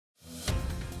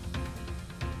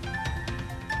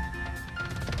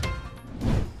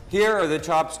Here are the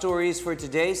top stories for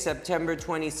today, September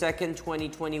 22nd,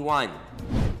 2021.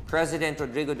 President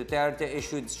Rodrigo Duterte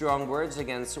issued strong words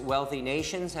against wealthy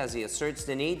nations as he asserts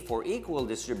the need for equal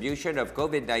distribution of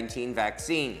COVID-19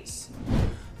 vaccines.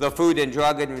 The Food and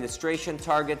Drug Administration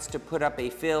targets to put up a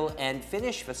fill and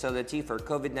finish facility for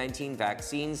COVID-19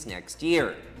 vaccines next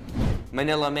year.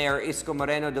 Manila Mayor Isko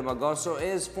Moreno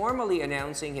is formally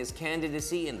announcing his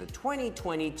candidacy in the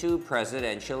 2022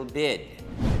 presidential bid.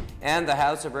 And the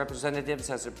House of Representatives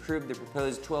has approved the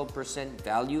proposed 12%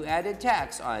 value-added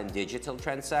tax on digital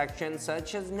transactions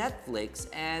such as Netflix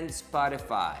and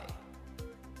Spotify.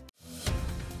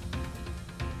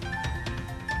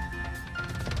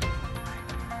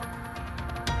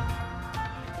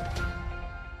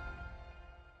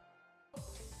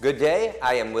 Good day,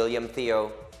 I am William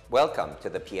Theo. Welcome to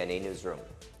the PNA Newsroom.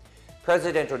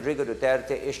 President Rodrigo Duterte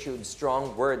issued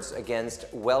strong words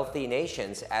against wealthy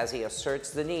nations as he asserts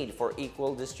the need for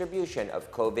equal distribution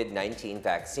of COVID-19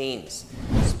 vaccines.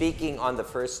 Speaking on the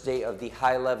first day of the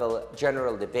high-level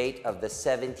general debate of the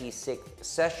 76th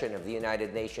session of the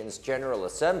United Nations General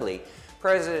Assembly,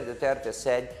 President Duterte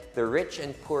said the rich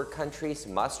and poor countries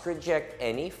must reject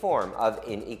any form of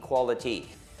inequality.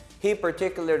 He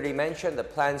particularly mentioned the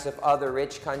plans of other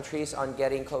rich countries on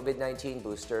getting COVID-19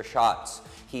 booster shots.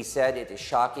 He said it is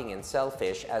shocking and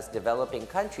selfish as developing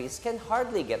countries can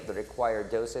hardly get the required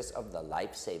doses of the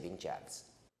life-saving jabs.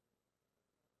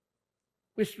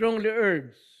 We strongly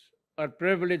urge our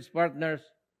privileged partners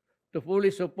to fully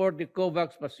support the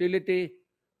COVAX facility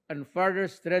and further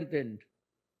strengthen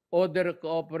other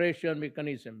cooperation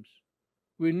mechanisms.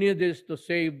 We need this to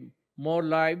save more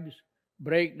lives,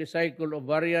 break the cycle of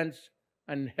variants,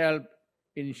 and help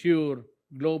ensure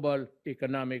global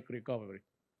economic recovery.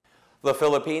 The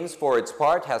Philippines, for its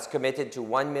part, has committed to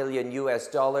 $1 million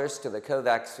to the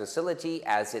COVAX facility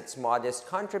as its modest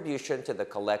contribution to the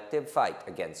collective fight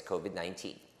against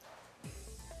COVID-19.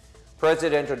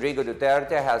 President Rodrigo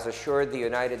Duterte has assured the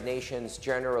United Nations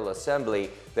General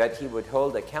Assembly that he would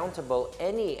hold accountable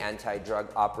any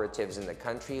anti-drug operatives in the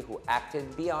country who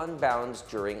acted beyond bounds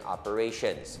during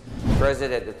operations.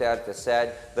 President Duterte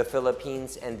said the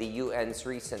Philippines and the UN's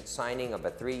recent signing of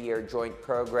a 3-year joint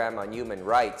program on human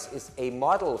rights is a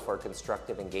model for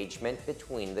constructive engagement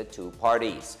between the two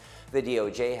parties. The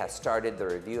DOJ has started the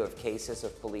review of cases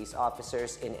of police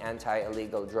officers in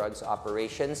anti-illegal drugs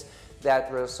operations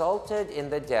that resulted in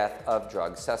the death of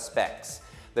drug suspects.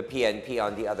 The PNP,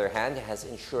 on the other hand, has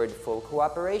ensured full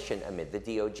cooperation amid the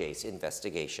DOJ's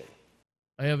investigation.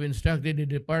 I have instructed the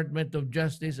Department of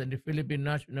Justice and the Philippine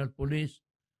National Police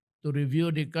to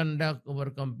review the conduct of our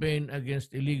campaign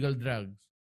against illegal drugs.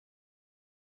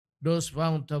 Those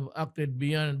found to have acted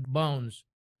beyond bounds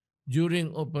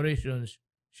during operations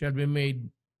shall be made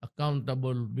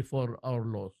accountable before our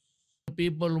laws.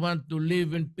 People want to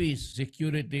live in peace,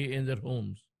 security in their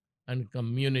homes and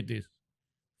communities,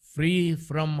 free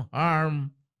from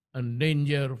harm and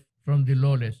danger from the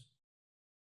lawless.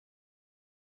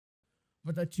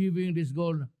 But achieving this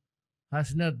goal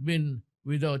has not been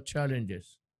without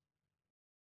challenges.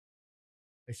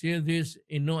 I say this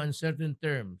in no uncertain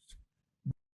terms.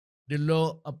 The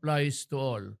law applies to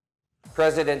all.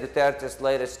 President Duterte's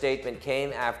latest statement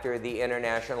came after the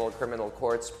International Criminal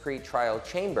Court's pre-trial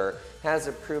chamber has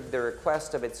approved the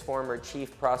request of its former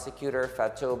chief prosecutor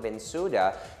Fatou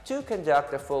Bensouda to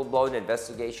conduct a full-blown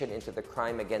investigation into the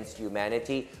crime against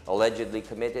humanity allegedly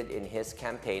committed in his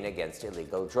campaign against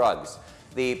illegal drugs.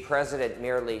 The president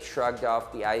merely shrugged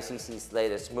off the ICC's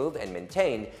latest move and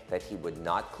maintained that he would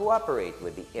not cooperate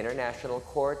with the International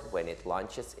Court when it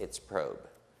launches its probe.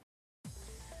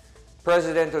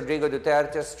 President Rodrigo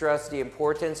Duterte stressed the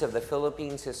importance of the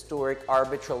Philippines' historic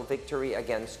arbitral victory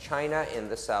against China in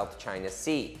the South China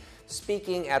Sea.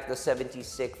 Speaking at the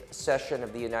 76th session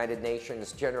of the United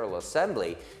Nations General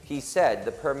Assembly, he said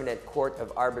the Permanent Court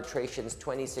of Arbitration's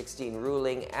 2016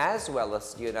 ruling, as well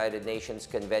as the United Nations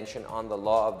Convention on the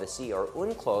Law of the Sea, or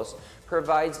UNCLOS,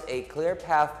 provides a clear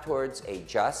path towards a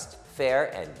just,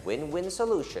 fair, and win-win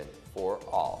solution for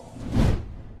all.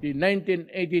 The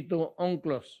 1982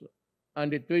 UNCLOS and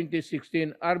the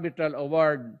 2016 Arbitral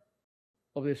Award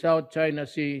of the South China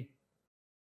Sea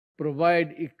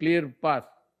provide a clear path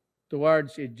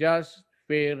towards a just,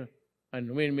 fair, and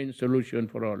win-win solution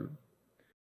for all.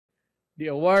 The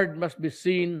award must be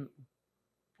seen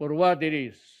for what it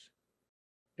is,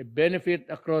 a benefit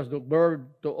across the board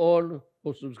to all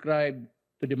who subscribe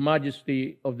to the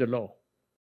majesty of the law.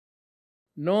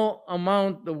 No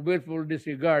amount of willful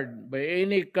disregard by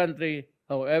any country,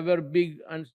 however big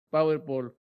and powerful,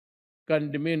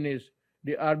 can diminish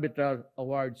the arbitral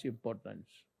award's importance.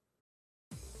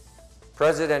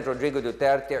 President Rodrigo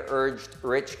Duterte urged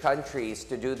rich countries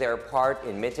to do their part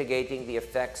in mitigating the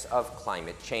effects of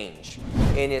climate change.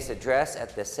 In his address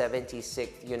at the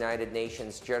 76th United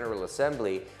Nations General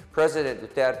Assembly, President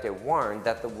Duterte warned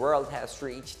that the world has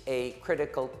reached a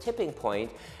critical tipping point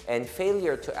and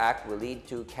failure to act will lead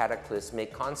to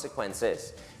cataclysmic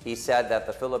consequences. He said that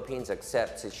the Philippines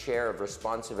accepts its share of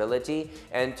responsibility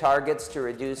and targets to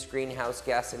reduce greenhouse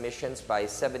gas emissions by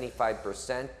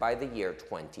 75% by the year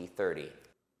 2030.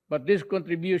 But this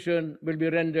contribution will be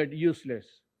rendered useless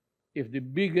if the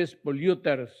biggest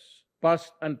polluters,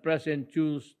 past and present,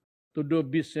 choose to do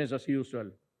business as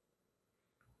usual.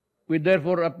 We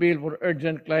therefore appeal for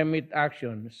urgent climate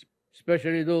actions,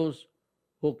 especially those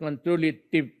who can truly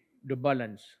tip the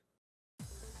balance.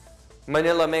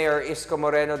 Manila Mayor Isko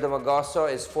Moreno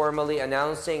is formally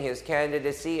announcing his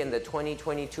candidacy in the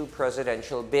 2022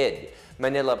 presidential bid.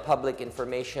 Manila Public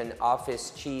Information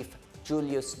Office Chief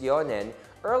Julius Leonen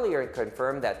earlier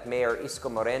confirmed that Mayor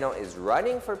Isko Moreno is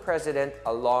running for president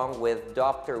along with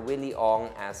Dr. Willie Ong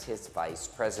as his vice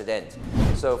president.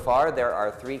 So far, there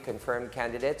are 3 confirmed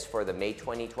candidates for the May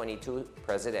 2022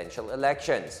 presidential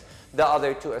elections. The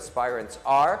other 2 aspirants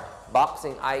are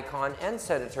boxing icon and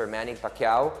Senator Manny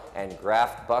Pacquiao and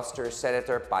graft buster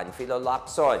Senator Panfilo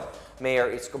Lacson.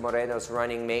 Mayor Isko Moreno's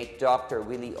running mate, Dr.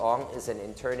 Willie Ong, is an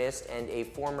internist and a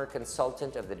former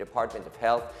consultant of the Department of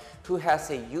Health who has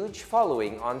a huge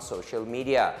following on social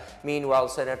media. Meanwhile,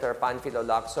 Senator Panfilo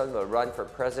Lacson will run for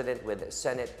president with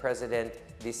Senate President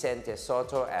Vicente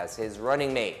Soto as his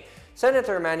running mate.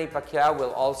 Senator Manny Pacquiao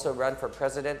will also run for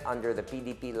president under the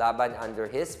PDP Laban under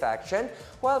his faction,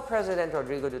 while President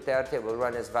Rodrigo Duterte will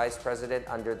run as vice president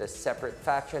under the separate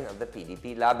faction of the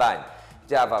PDP Laban.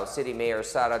 Davao City Mayor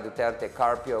Sara Duterte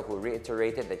Carpio, who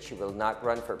reiterated that she will not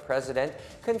run for president,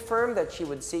 confirmed that she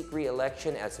would seek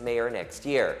re-election as mayor next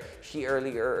year. She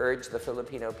earlier urged the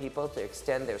Filipino people to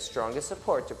extend their strongest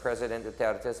support to President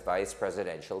Duterte's vice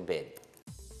presidential bid.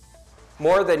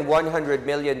 More than 100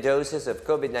 million doses of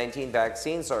COVID-19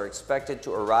 vaccines are expected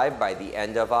to arrive by the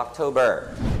end of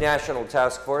October. National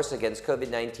Task Force Against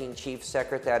COVID-19 Chief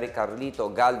Secretary Carlito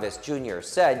Galvez Jr.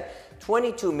 said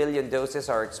 22 million doses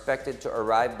are expected to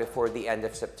arrive before the end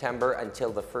of September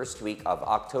until the first week of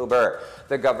October.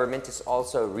 The government is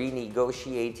also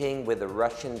renegotiating with the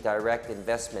Russian Direct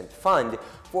Investment Fund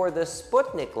for the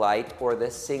Sputnik Light, or the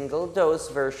single-dose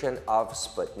version of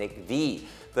Sputnik V.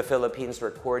 The Philippines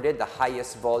recorded the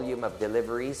highest volume of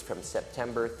deliveries from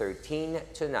September 13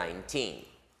 to 19.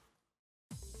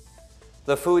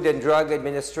 The Food and Drug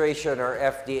Administration, or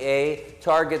FDA,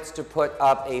 targets to put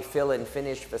up a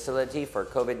fill-and-finish facility for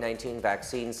COVID-19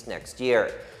 vaccines next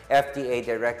year. FDA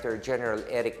Director General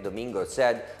Eric Domingo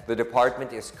said the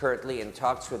department is currently in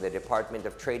talks with the Department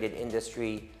of Trade and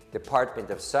Industry, Department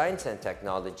of Science and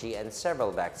Technology, and several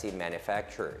vaccine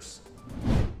manufacturers.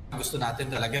 Gusto natin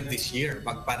talaga this year,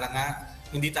 para nga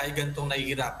hindi tayo gantong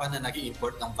nahihirapan na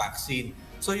nag-i-import ng vaccine.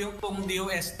 So yung pong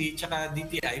DOST tsaka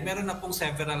DTI, meron na pong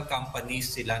several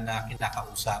companies sila na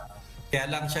kinakausap. Kaya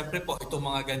lang syempre po itong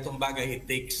mga gantong bagay, it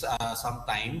takes some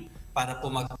time para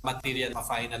po mag-material,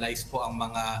 ma-finalize po ang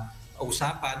mga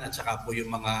usapan at saka po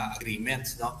yung mga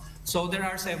agreements. No? So there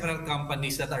are several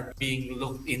companies that are being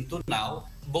looked into now,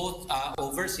 both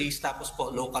overseas tapos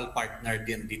po local partner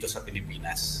din dito sa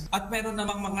Pilipinas. At meron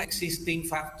namang mga existing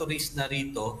factories na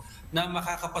rito na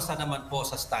makakapasa naman po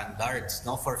sa standards,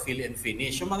 no, for fill and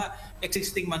finish. Yung mga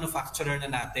existing manufacturer na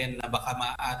natin na baka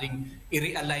maaaring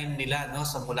i-realign nila, no,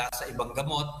 sa mula sa ibang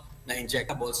gamot na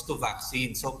injectables to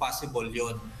vaccine. So possible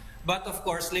yun. But of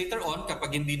course, later on,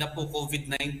 kapag hindi na po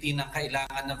COVID-19 ang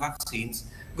kailangan na vaccines,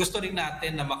 gusto rin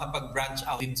natin na makapag-branch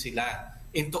out din sila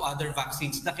into other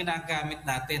vaccines na kinagamit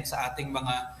natin sa ating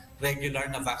mga regular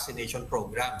na vaccination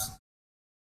programs.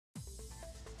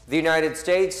 The United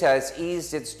States has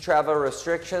eased its travel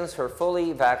restrictions for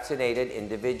fully vaccinated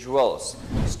individuals.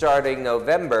 Starting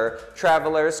November,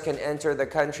 travelers can enter the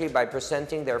country by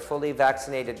presenting their fully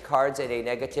vaccinated cards and a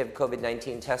negative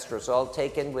COVID-19 test result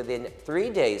taken within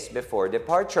 3 days before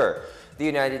departure. The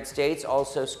United States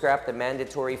also scrapped the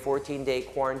mandatory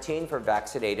 14-day quarantine for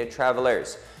vaccinated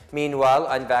travelers. Meanwhile,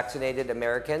 unvaccinated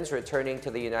Americans returning to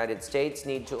the United States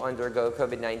need to undergo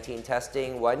COVID-19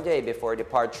 testing 1 day before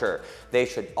departure. They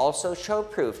should also show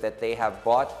proof that they have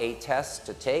bought a test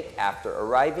to take after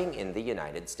arriving in the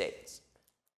United States.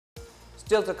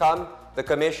 Still to come, the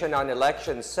Commission on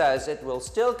Elections says it will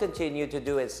still continue to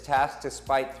do its task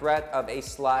despite threat of a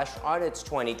slash on its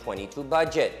 2022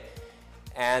 budget.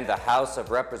 And the House of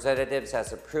Representatives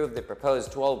has approved the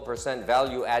proposed 12%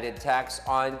 value-added tax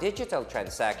on digital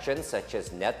transactions such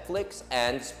as Netflix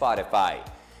and Spotify.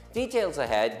 Details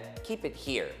ahead, keep it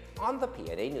here on the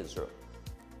PNA Newsroom.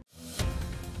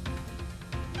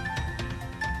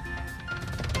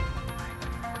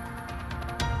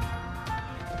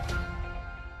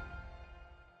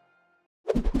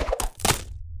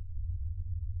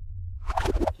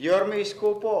 Yorme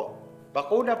Isko po,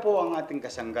 bakuna po ang ating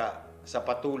kasangga sa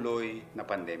patuloy na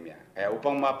pandemya. Kaya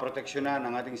upang maproteksyonan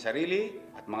ang ating sarili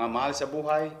at mga mahal sa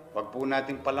buhay, huwag po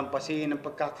nating palampasin ang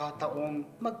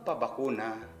pagkakataong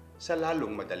magpabakuna sa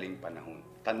lalong madaling panahon.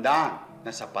 Tandaan na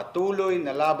sa patuloy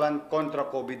na laban kontra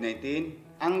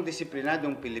COVID-19, ang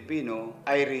disiplinadong Pilipino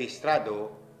ay rehistrado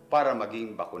para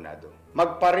maging bakunado.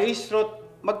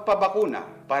 Magparehistro't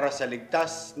magpabakuna para sa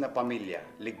ligtas na pamilya,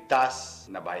 ligtas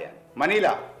na bayan.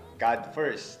 Manila, God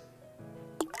first.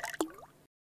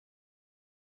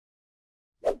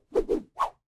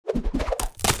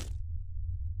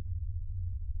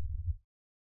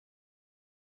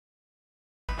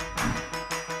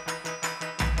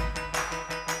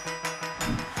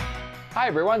 Hi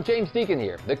everyone, James Deacon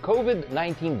here. The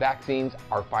COVID-19 vaccines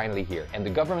are finally here, and the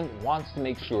government wants to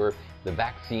make sure the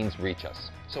vaccines reach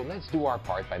us. So let's do our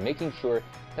part by making sure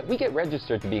that we get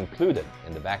registered to be included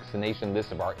in the vaccination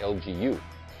list of our LGU.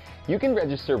 You can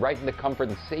register right in the comfort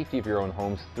and safety of your own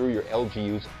homes through your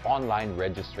LGU's online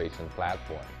registration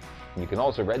platform. And you can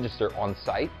also register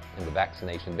on-site in the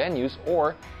vaccination venues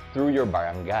or through your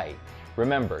barangay.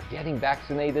 Remember, getting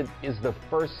vaccinated is the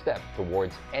first step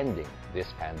towards ending this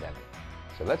pandemic.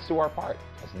 So let's do our part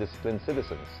as disciplined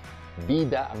citizens.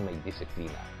 Bida ang may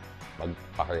disiplina.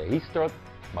 Magparehistro't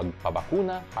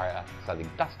magpabakuna para sa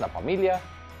ligtas na pamilya,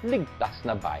 ligtas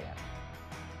na bayan.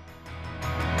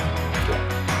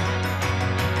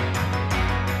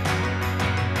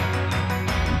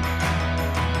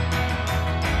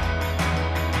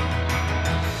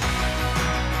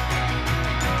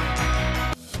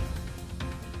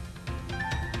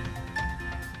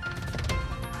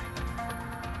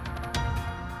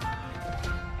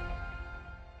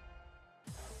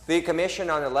 The Commission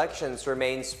on Elections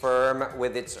remains firm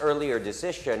with its earlier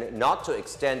decision not to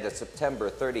extend the September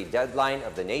 30 deadline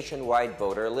of the nationwide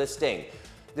voter listing.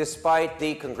 Despite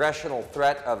the congressional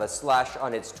threat of a slash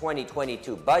on its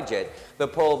 2022 budget, the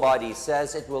poll body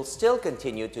says it will still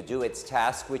continue to do its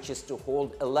task, which is to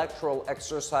hold electoral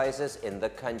exercises in the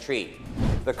country.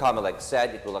 The COMELEC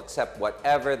said it will accept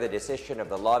whatever the decision of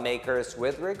the lawmakers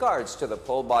with regards to the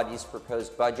poll body's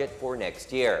proposed budget for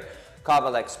next year.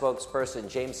 COMELEC spokesperson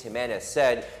James Jimenez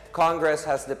said Congress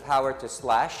has the power to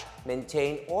slash,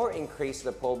 maintain, or increase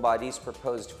the poll body's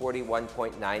proposed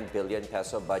 41.9 billion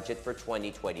peso budget for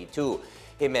 2022.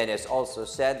 Jimenez also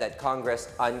said that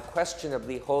Congress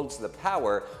unquestionably holds the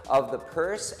power of the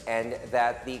purse and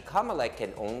that the COMELEC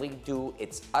can only do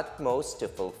its utmost to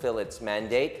fulfill its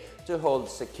mandate to hold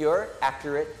secure,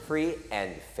 accurate, free,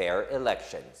 and fair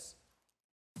elections.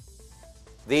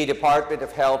 The Department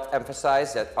of Health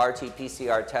emphasized that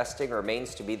RT-PCR testing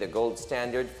remains to be the gold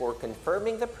standard for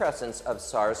confirming the presence of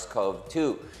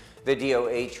SARS-CoV-2. The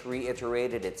DOH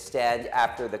reiterated its stand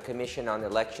after the Commission on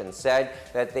Elections said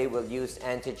that they will use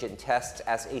antigen tests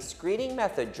as a screening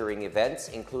method during events,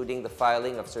 including the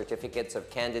filing of certificates of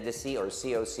candidacy or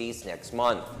COCs next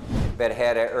month.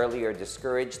 Berjera earlier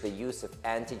discouraged the use of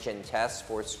antigen tests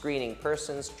for screening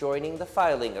persons joining the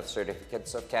filing of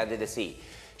certificates of candidacy.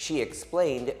 She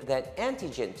explained that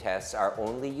antigen tests are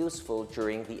only useful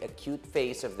during the acute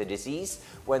phase of the disease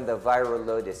when the viral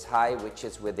load is high, which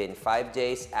is within 5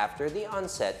 days after the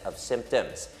onset of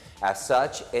symptoms. As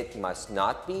such, it must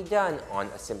not be done on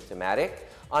asymptomatic,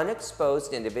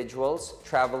 unexposed individuals,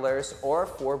 travelers, or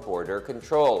for border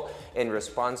control. In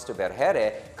response to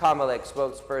Berjera, COMELEC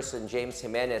spokesperson James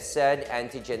Jimenez said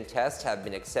antigen tests have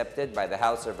been accepted by the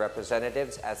House of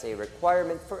Representatives as a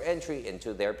requirement for entry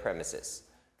into their premises.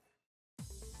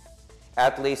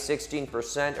 At least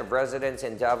 16% of residents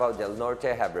in Davao del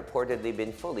Norte have reportedly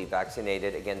been fully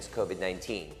vaccinated against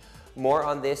COVID-19. More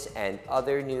on this and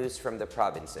other news from the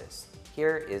provinces.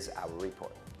 Here is our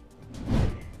report.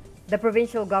 The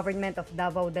provincial government of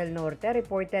Davao del Norte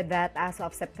reported that as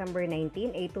of September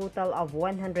 19, a total of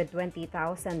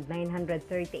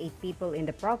 120,938 people in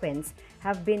the province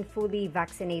have been fully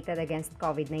vaccinated against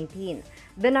COVID-19.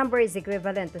 The number is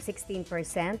equivalent to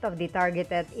 16% of the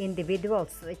targeted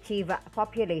individuals to achieve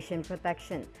population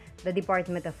protection. The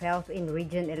Department of Health in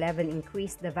Region 11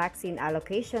 increased the vaccine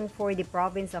allocation for the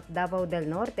province of Davao del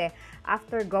Norte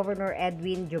after Governor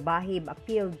Edwin Jubahib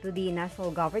appealed to the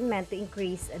national government to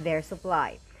increase their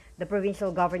supply. The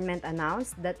provincial government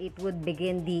announced that it would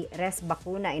begin the Res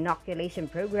Bakuna inoculation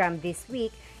program this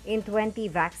week in 20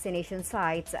 vaccination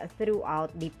sites throughout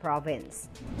the province.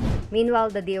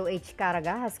 Meanwhile, the DOH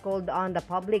Caraga has called on the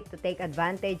public to take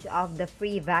advantage of the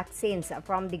free vaccines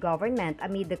from the government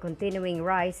amid the continuing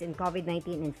rise in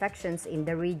COVID-19 infections in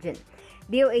the region.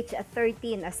 DOH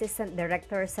 13 Assistant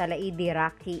Director Salaidi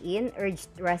Rakiin urged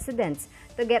residents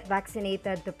to get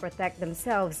vaccinated to protect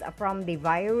themselves from the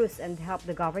virus and help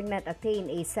the government attain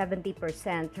a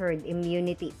 70% herd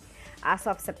immunity. As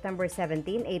of September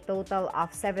 17, a total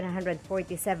of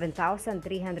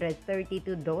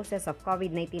 747,332 doses of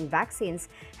COVID-19 vaccines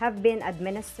have been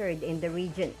administered in the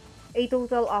region. A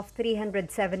total of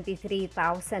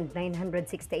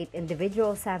 373,968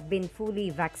 individuals have been fully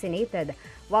vaccinated,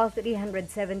 while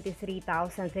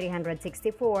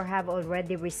 373,364 have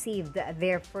already received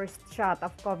their first shot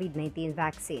of COVID-19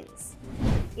 vaccines.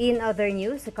 In other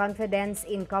news, confidence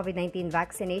in COVID-19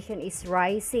 vaccination is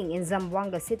rising in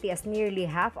Zamboanga City as nearly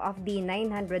half of the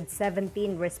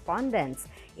 917 respondents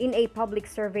in a public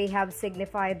survey have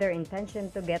signified their intention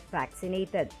to get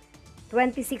vaccinated.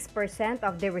 26%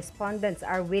 of the respondents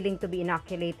are willing to be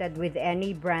inoculated with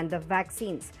any brand of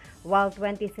vaccines, while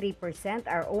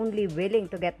 23% are only willing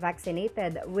to get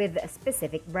vaccinated with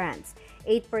specific brands.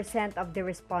 8% of the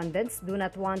respondents do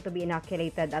not want to be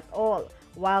inoculated at all,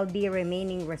 while the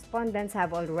remaining respondents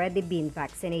have already been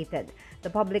vaccinated. The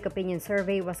public opinion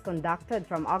survey was conducted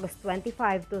from August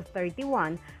 25 to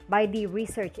 31 by the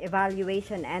Research,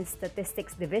 Evaluation and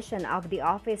Statistics Division of the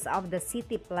Office of the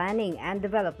City Planning and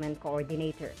Development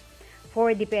Coordinator.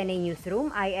 For the PNA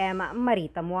Newsroom, I am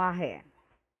Marita Muaje.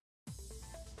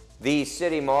 The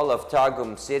City Mall of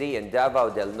Tagum City in Davao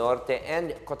del Norte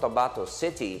and Cotabato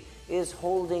City is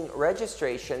holding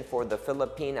registration for the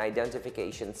Philippine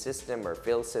Identification System or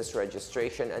PhilSys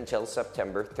registration until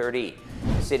September 30.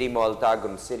 City Mall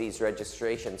Tagum City's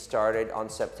registration started on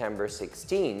September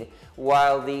 16,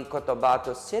 while the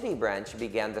Cotabato City branch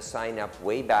began the sign-up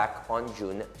way back on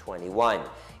June 21.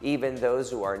 Even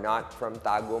those who are not from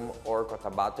Tagum or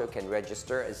Cotabato can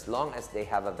register as long as they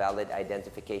have a valid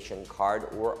identification card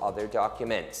or other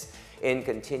documents. In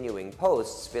continuing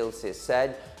posts, PhilSys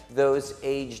said those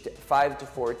aged 5 to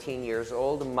 14 years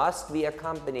old must be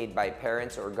accompanied by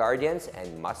parents or guardians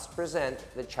and must present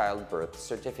the child birth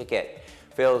certificate.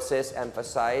 PhilSys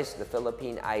emphasized the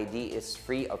Philippine ID is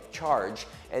free of charge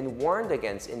and warned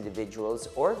against individuals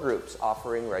or groups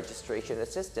offering registration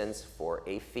assistance for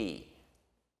a fee.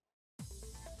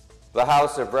 The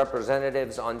House of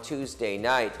Representatives on Tuesday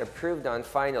night approved on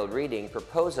final reading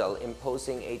proposal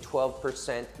imposing a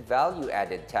 12%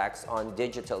 value-added tax on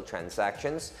digital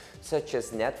transactions such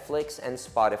as Netflix and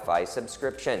Spotify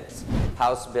subscriptions.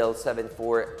 House Bill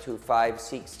 7425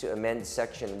 seeks to amend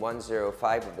Section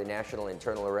 105 of the National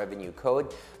Internal Revenue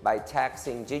Code by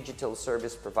taxing digital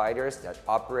service providers that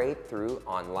operate through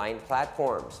online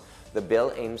platforms. The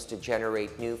bill aims to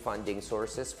generate new funding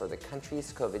sources for the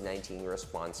country's COVID-19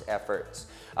 response efforts.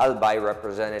 Albay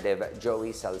Representative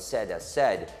Joey Salceda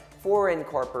said foreign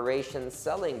corporations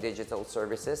selling digital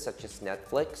services such as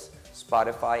Netflix,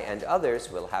 Spotify, and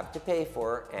others will have to pay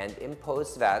for and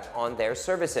impose VAT on their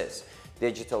services.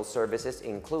 Digital services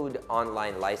include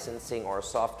online licensing or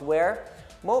software,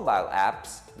 mobile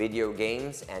apps, video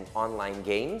games and online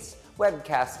games,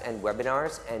 webcasts and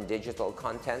webinars, and digital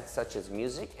content such as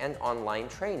music and online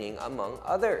training, among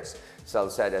others.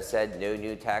 Salceda said no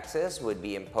new taxes would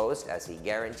be imposed as he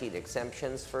guaranteed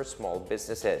exemptions for small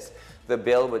businesses. The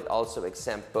bill would also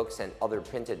exempt books and other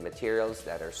printed materials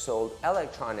that are sold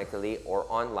electronically or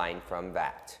online from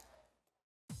VAT.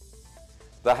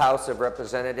 The House of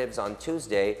Representatives on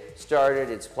Tuesday started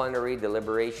its plenary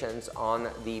deliberations on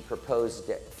the proposed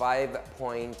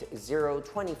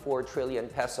 5.024 trillion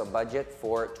peso budget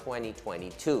for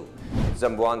 2022.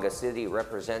 Zamboanga City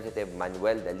Representative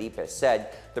Manuel Dalipe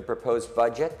said the proposed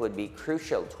budget would be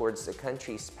crucial towards the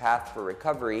country's path for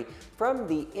recovery from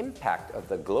the impact of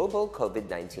the global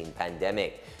COVID-19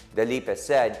 pandemic. Dalipe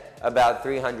said about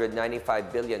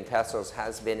 395 billion pesos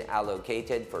has been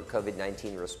allocated for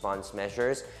COVID-19 response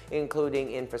measures,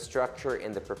 including infrastructure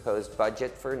in the proposed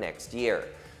budget for next year.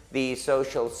 The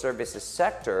social services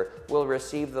sector will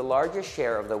receive the largest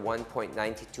share of the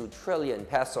 1.92 trillion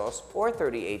pesos, or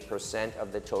 38%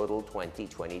 of the total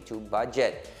 2022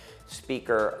 budget.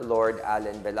 Speaker Lord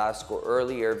Alan Velasco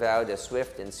earlier vowed a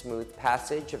swift and smooth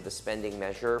passage of the spending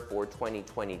measure for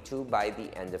 2022 by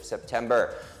the end of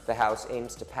September. The House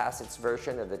aims to pass its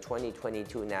version of the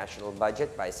 2022 national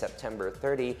budget by September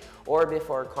 30 or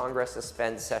before Congress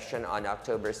suspends session on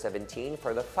October 17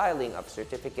 for the filing of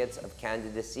certificates of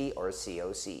candidacy or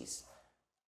COCs.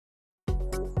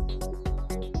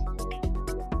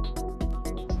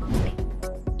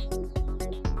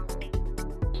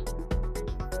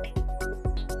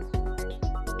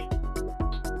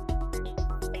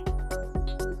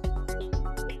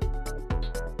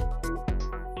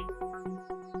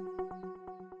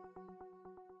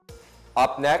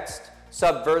 Up next,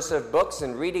 subversive books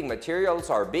and reading materials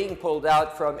are being pulled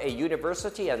out from a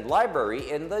university and library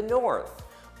in the north,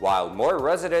 while more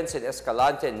residents in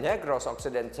Escalante, Negros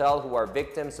Occidental who are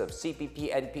victims of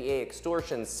CPP-NPA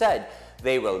extortion said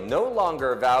they will no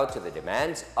longer bow to the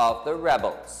demands of the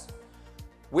rebels.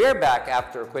 We're back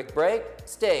after a quick break.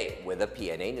 Stay with the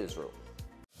PNA Newsroom.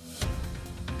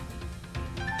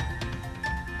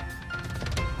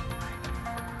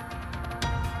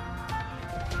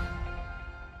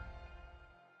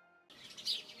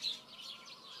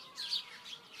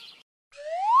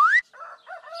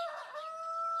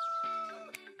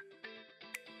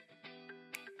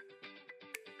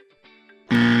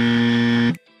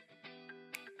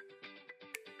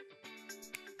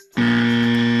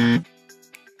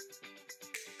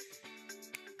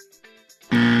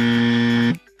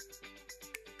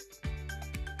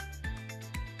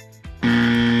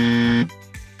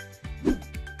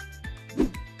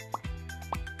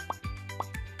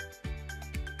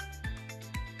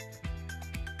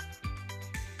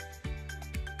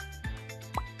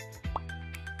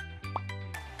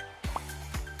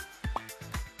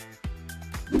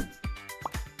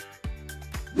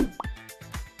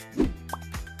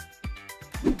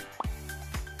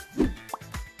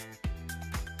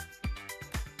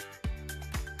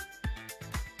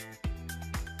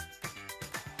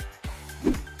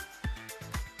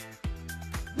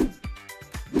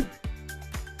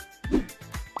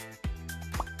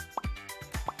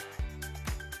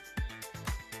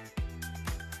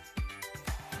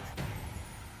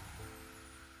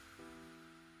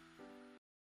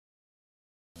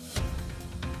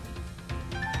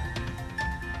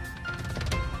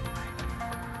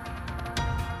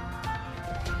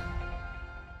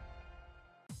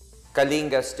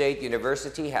 Kalinga State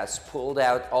University has pulled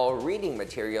out all reading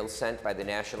materials sent by the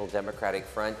National Democratic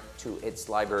Front to its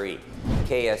library.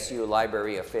 KSU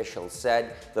library officials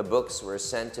said the books were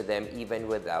sent to them even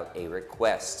without a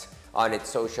request. On its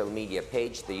social media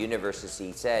page, the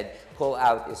university said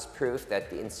pull-out is proof that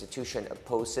the institution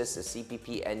opposes the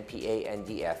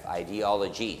CPP-NPA-NDF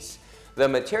ideologies. The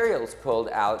materials pulled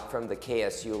out from the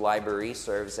KSU library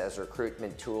serves as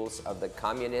recruitment tools of the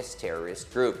communist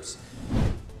terrorist groups.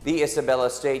 The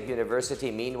Isabela State University,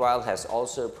 meanwhile, has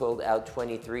also pulled out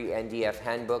 23 NDF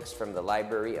handbooks from the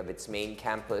library of its main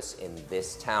campus in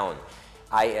this town.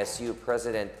 ISU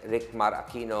President Ricmar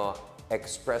Aquino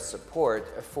expressed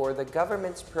support for the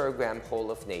government's program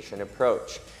Whole of Nation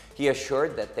approach. He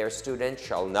assured that their students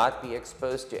shall not be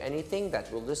exposed to anything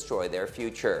that will destroy their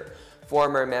future.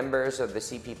 Former members of the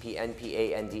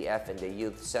CPP-NPA-NDF and the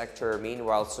youth sector,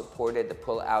 meanwhile, supported the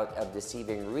pull-out of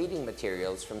deceiving reading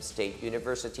materials from state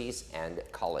universities and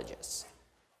colleges.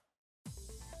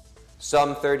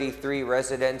 Some 33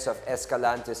 residents of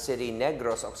Escalante City,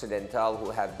 Negros Occidental,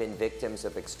 who have been victims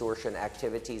of extortion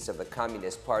activities of the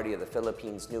Communist Party of the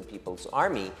Philippines New People's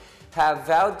Army, have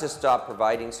vowed to stop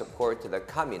providing support to the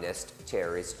communist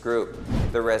terrorist group.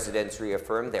 The residents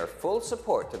reaffirmed their full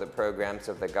support to the programs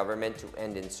of the government to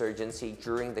end insurgency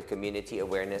during the community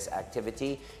awareness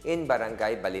activity in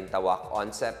Barangay Balintawak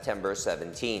on September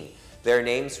 17. Their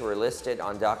names were listed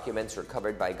on documents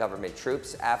recovered by government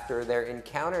troops after their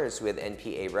encounters with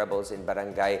NPA rebels in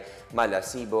Barangay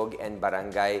Malasibog and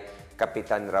Barangay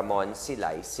Capitan Ramon,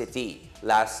 Silay City.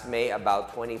 Last May,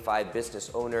 about 25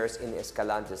 business owners in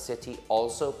Escalante City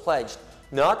also pledged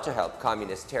not to help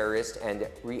communist terrorists and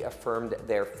reaffirmed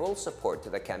their full support to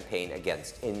the campaign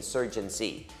against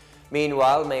insurgency.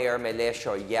 Meanwhile, Mayor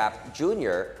Melesio Yap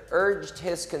Jr. urged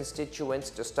his constituents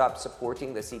to stop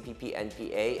supporting the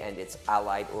CPP-NPA and its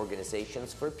allied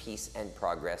organizations for peace and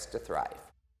progress to thrive.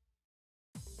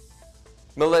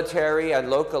 Military and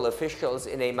local officials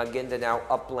in a Maguindanao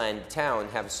upland town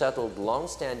have settled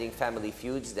long-standing family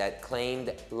feuds that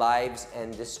claimed lives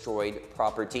and destroyed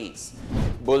properties.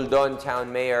 Buldon Town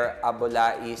Mayor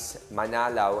Abolais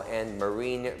Manalaw and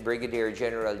Marine Brigadier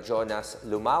General Jonas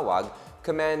Lumawag,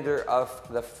 commander of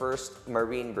the 1st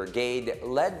Marine Brigade,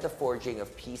 led the forging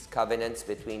of peace covenants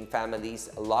between families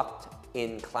locked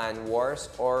in clan wars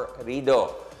or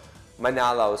RIDO.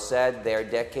 Manalaw said their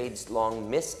decades-long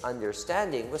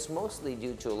misunderstanding was mostly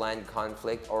due to land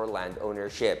conflict or land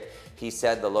ownership. He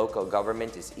said the local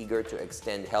government is eager to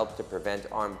extend help to prevent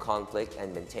armed conflict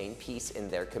and maintain peace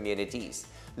in their communities.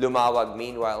 Lumawag,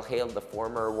 meanwhile, hailed the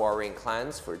former warring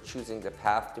clans for choosing the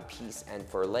path to peace and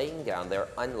for laying down their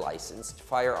unlicensed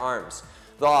firearms.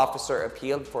 The officer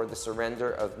appealed for the surrender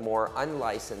of more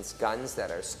unlicensed guns that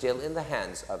are still in the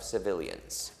hands of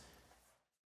civilians.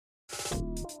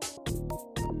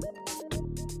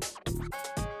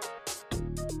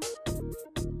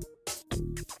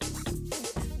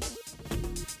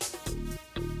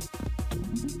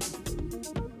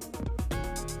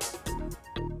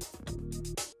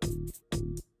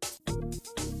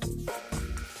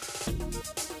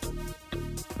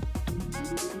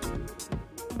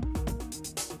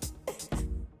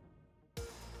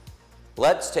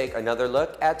 Let's take another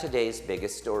look at today's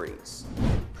biggest stories.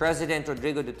 President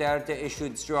Rodrigo Duterte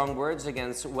issued strong words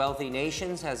against wealthy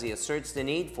nations as he asserts the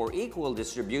need for equal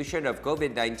distribution of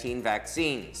COVID-19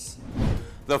 vaccines.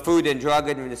 The Food and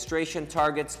Drug Administration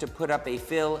targets to put up a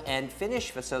fill and finish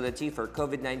facility for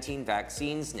COVID-19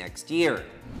 vaccines next year.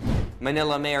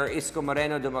 Manila Mayor Isko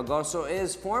Moreno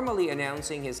is formally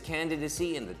announcing his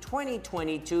candidacy in the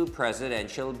 2022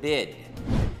 presidential bid.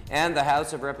 And the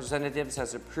House of Representatives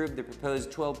has approved the proposed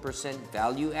 12%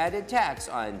 value-added tax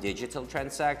on digital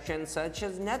transactions such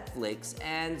as Netflix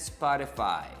and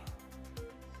Spotify.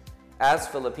 As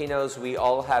Filipinos, we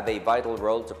all have a vital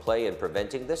role to play in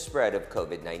preventing the spread of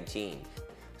COVID-19.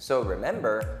 So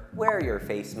remember, wear your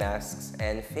face masks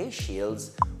and face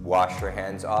shields, wash your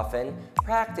hands often,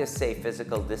 practice safe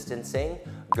physical distancing,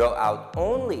 go out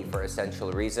only for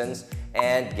essential reasons,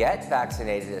 and get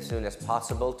vaccinated as soon as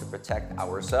possible to protect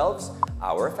ourselves,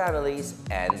 our families,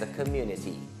 and the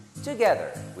community.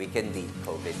 Together, we can beat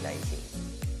COVID-19.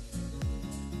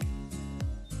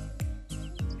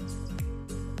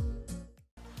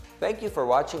 Thank you for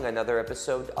watching another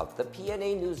episode of the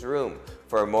PNA Newsroom.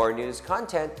 For more news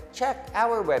content, check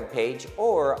our webpage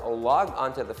or log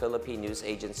onto the Philippine News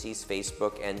Agency's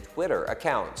Facebook and Twitter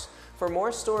accounts. For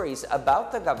more stories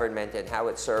about the government and how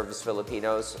it serves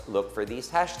Filipinos, look for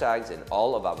these hashtags in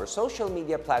all of our social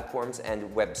media platforms and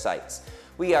websites.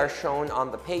 We are shown on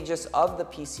the pages of the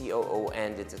PCOO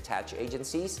and its attached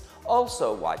agencies.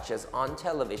 Also watch us on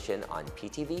television on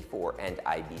PTV4 and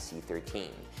IBC 13.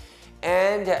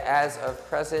 And as of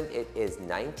present, it is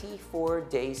 94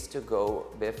 days to go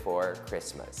before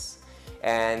Christmas.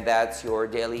 And that's your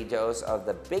daily dose of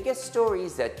the biggest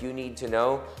stories that you need to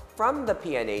know. From the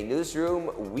PNA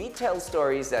Newsroom, we tell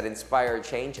stories that inspire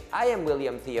change. I am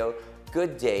William Theo.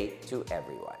 Good day to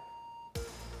everyone.